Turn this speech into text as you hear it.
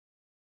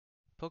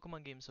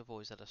Pokemon games have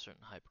always had a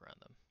certain hype around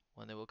them,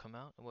 when they will come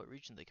out and what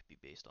region they could be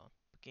based on,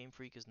 but Game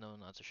Freak is known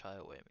not to shy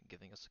away when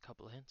giving us a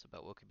couple of hints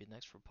about what could be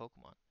next for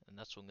Pokemon, and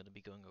that's what I'm going to be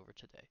going over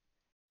today.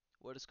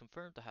 What is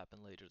confirmed to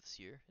happen later this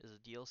year is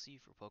a DLC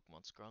for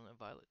Pokemon Scarlet and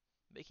Violet.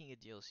 Making a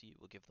DLC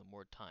will give them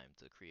more time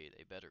to create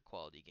a better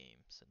quality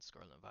game since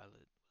Scarlet and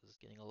Violet was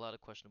getting a lot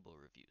of questionable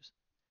reviews.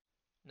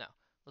 Now,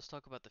 let's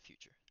talk about the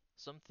future.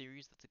 Some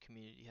theories that the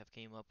community have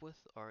came up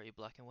with are a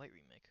black and white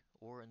remake,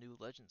 or a new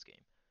Legends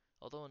game.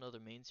 Although another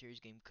main series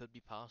game could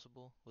be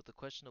possible, with the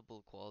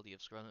questionable quality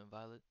of Scarlet and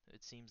Violet,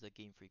 it seems that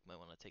Game Freak might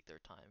want to take their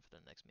time for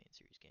their next main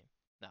series game.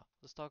 Now,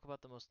 let's talk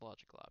about the most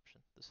logical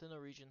option. The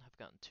Sinnoh region have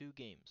gotten two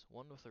games,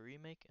 one with a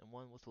remake and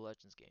one with a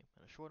Legends game,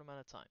 in a short amount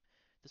of time.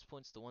 This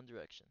points to one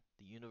direction,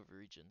 the Unova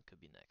region could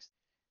be next.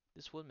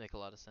 This would make a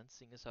lot of sense,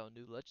 seeing as how a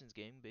new Legends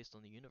game based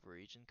on the Unova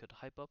region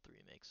could hype up the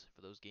remakes for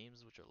those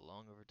games which are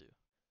long overdue.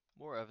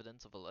 More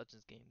evidence of a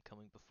Legends game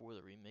coming before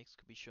the remakes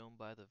could be shown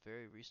by the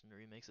very recent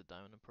remakes of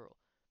Diamond and Pearl.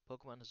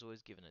 Pokemon has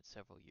always given it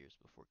several years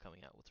before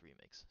coming out with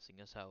remakes,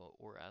 seeing as how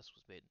ORAS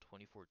was made in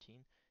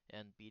 2014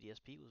 and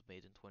BDSP was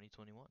made in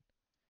 2021.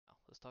 Now,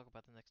 let's talk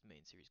about the next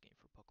main series game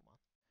for Pokemon.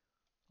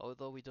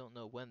 Although we don't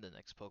know when the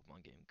next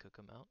Pokemon game could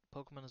come out,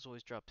 Pokemon has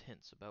always dropped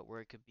hints about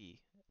where it could be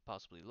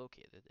possibly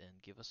located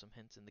and give us some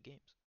hints in the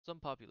games. Some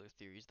popular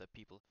theories that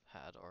people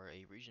have had are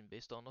a region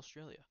based on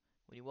Australia.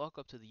 When you walk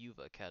up to the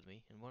Uva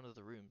Academy, in one of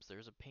the rooms there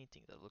is a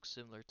painting that looks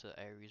similar to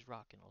Aries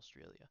Rock in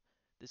Australia.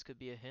 This could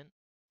be a hint,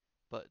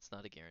 but it's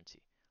not a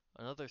guarantee.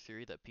 Another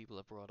theory that people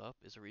have brought up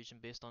is a region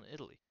based on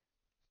Italy,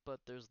 but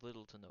there's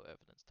little to no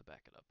evidence to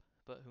back it up.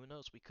 But who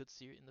knows, we could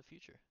see it in the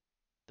future.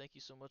 Thank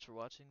you so much for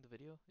watching the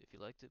video. If you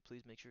liked it,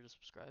 please make sure to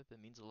subscribe.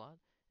 It means a lot.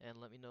 And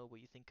let me know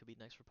what you think could be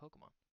next for Pokemon.